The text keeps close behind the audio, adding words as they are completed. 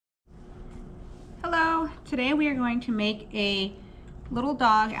Today we are going to make a little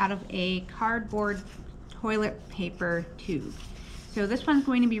dog out of a cardboard toilet paper tube. So this one's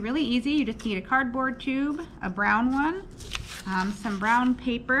going to be really easy. You just need a cardboard tube, a brown one, some brown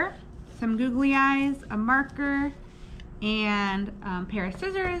paper, some googly eyes, a marker, and a pair of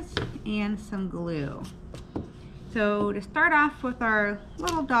scissors, and some glue. So to start off with our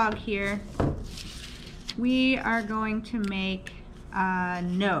little dog here, we are going to make a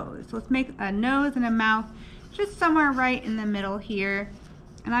nose. Let's make a nose and a mouth just somewhere right in the middle here.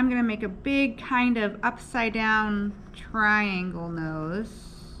 And I'm gonna make a big kind of upside down triangle nose.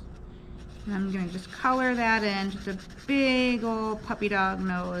 And I'm gonna just color that in, just a big old puppy dog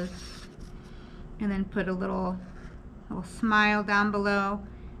nose. And then put a little smile down below,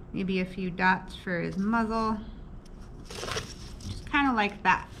 maybe a few dots for his muzzle. Just kind of like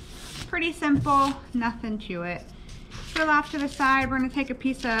that. Pretty simple, nothing to it. Put it off to the side. We're going to take a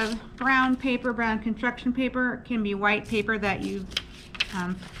piece of brown paper, brown construction paper. It can be white paper that you've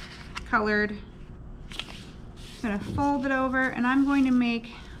colored. I'm going to fold it over, and I'm going to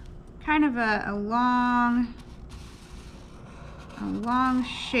make kind of a long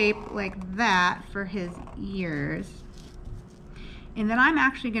shape like that for his ears. And then I'm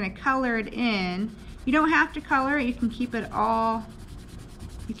actually going to color it in. You don't have to color it. You can keep it all.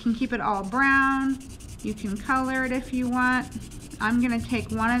 You can keep it all brown. You can color it if you want. I'm gonna take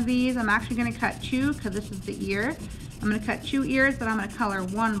one of these. I'm actually gonna cut two because this is the ear. I'm gonna cut two ears, but I'm gonna color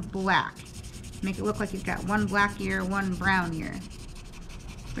one black. Make it look like he's got one black ear, one brown ear.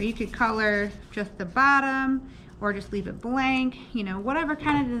 Or you could color just the bottom or just leave it blank. You know, whatever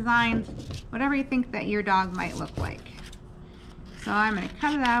kind of designs, whatever you think that your dog might look like. So I'm gonna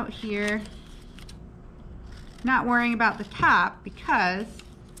cut it out here. Not worrying about the top because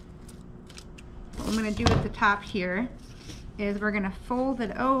what I'm going to do at the top here is we're going to fold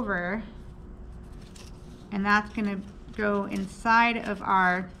it over, and that's going to go inside of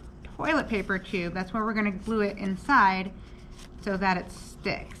our toilet paper tube. That's where we're going to glue it inside so that it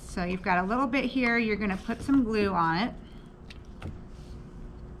sticks. So you've got a little bit here. You're going to put some glue on it.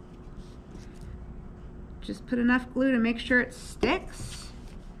 Just put enough glue to make sure it sticks.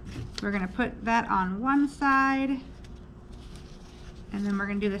 We're going to put that on one side. And then we're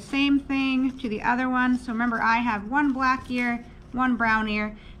going to do the same thing to the other one. So remember, I have one black ear, one brown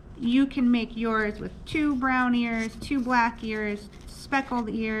ear. You can make yours with two brown ears, two black ears, speckled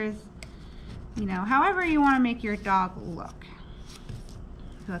ears, you know, however you want to make your dog look.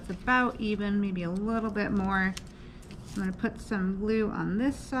 So it's about even, maybe a little bit more. I'm going to put some glue on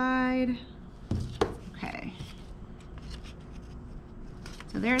this side. Okay.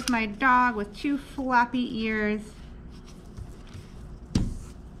 So there's my dog with two floppy ears.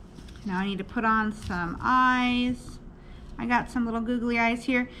 Now I need to put on some eyes. I got some little googly eyes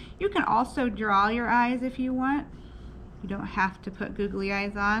here. You can also draw your eyes if you want. You don't have to put googly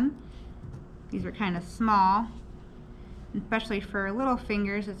eyes on. These are kind of small. Especially for little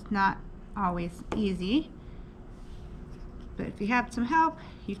fingers, it's not always easy. But if you have some help,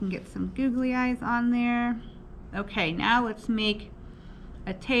 you can get some googly eyes on there. Okay, now let's make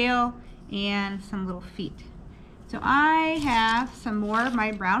a tail and some little feet. So I have some more of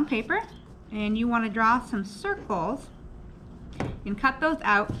my brown paper, and you want to draw some circles and cut those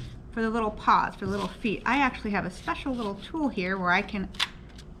out for the little paws, for the little feet. I actually have a special little tool here where I can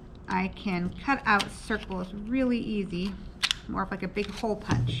cut out circles really easy, more of like a big hole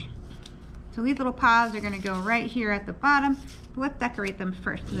punch. So these little paws are going to go right here at the bottom. But let's decorate them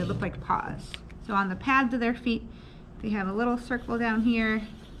first so they look like paws. So on the pads of their feet, they have a little circle down here.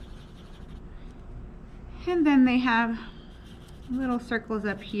 And then they have little circles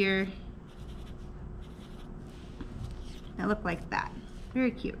up here that look like that. Very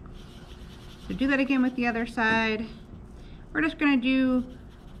cute. So do that again with the other side. We're just going to do,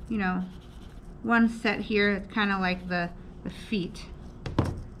 you know, one set here. It's kind of like the feet.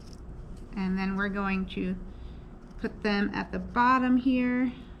 And then we're going to put them at the bottom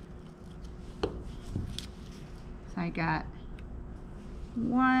here. So I got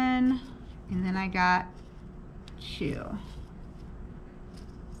one, and then I got two.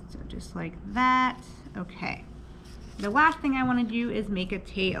 So just like that. Okay. The last thing I want to do is make a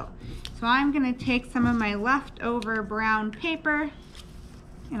tail. So I'm going to take some of my leftover brown paper,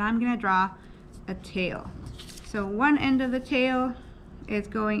 and I'm going to draw a tail. So one end of the tail is it's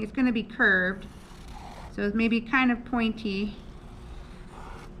going to be curved. So it's maybe kind of pointy.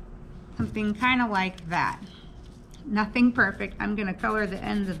 Something kind of like that. Nothing perfect. I'm going to color the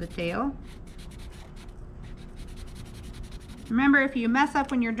ends of the tail. Remember, if you mess up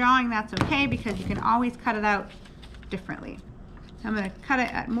when you're drawing, that's okay because you can always cut it out differently. So I'm going to cut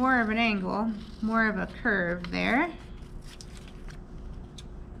it at more of an angle, more of a curve there.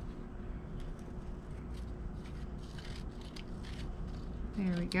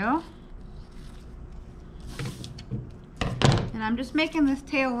 There we go. And I'm just making this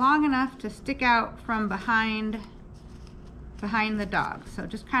tail long enough to stick out from behind the dog. So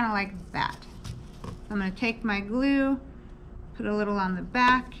just kind of like that. So I'm going to take my glue, put a little on the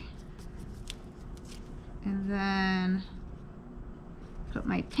back, and then put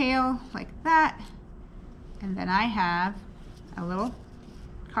my tail like that. And then I have a little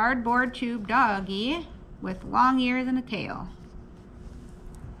cardboard tube doggy with long ears and a tail.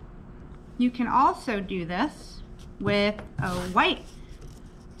 You can also do this with a white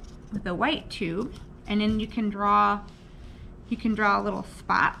tube, and then you can draw little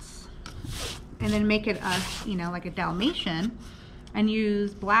spots and then make it a, you know, like a Dalmatian, and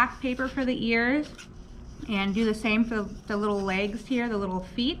use black paper for the ears and do the same for the little legs here, the little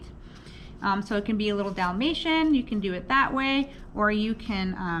feet. So it can be a little Dalmatian. You can do it that way, or you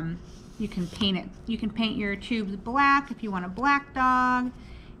can paint it. You can paint your tubes black if you want a black dog.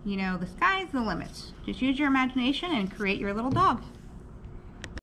 You know, the sky's the limit. Just use your imagination and create your little dog.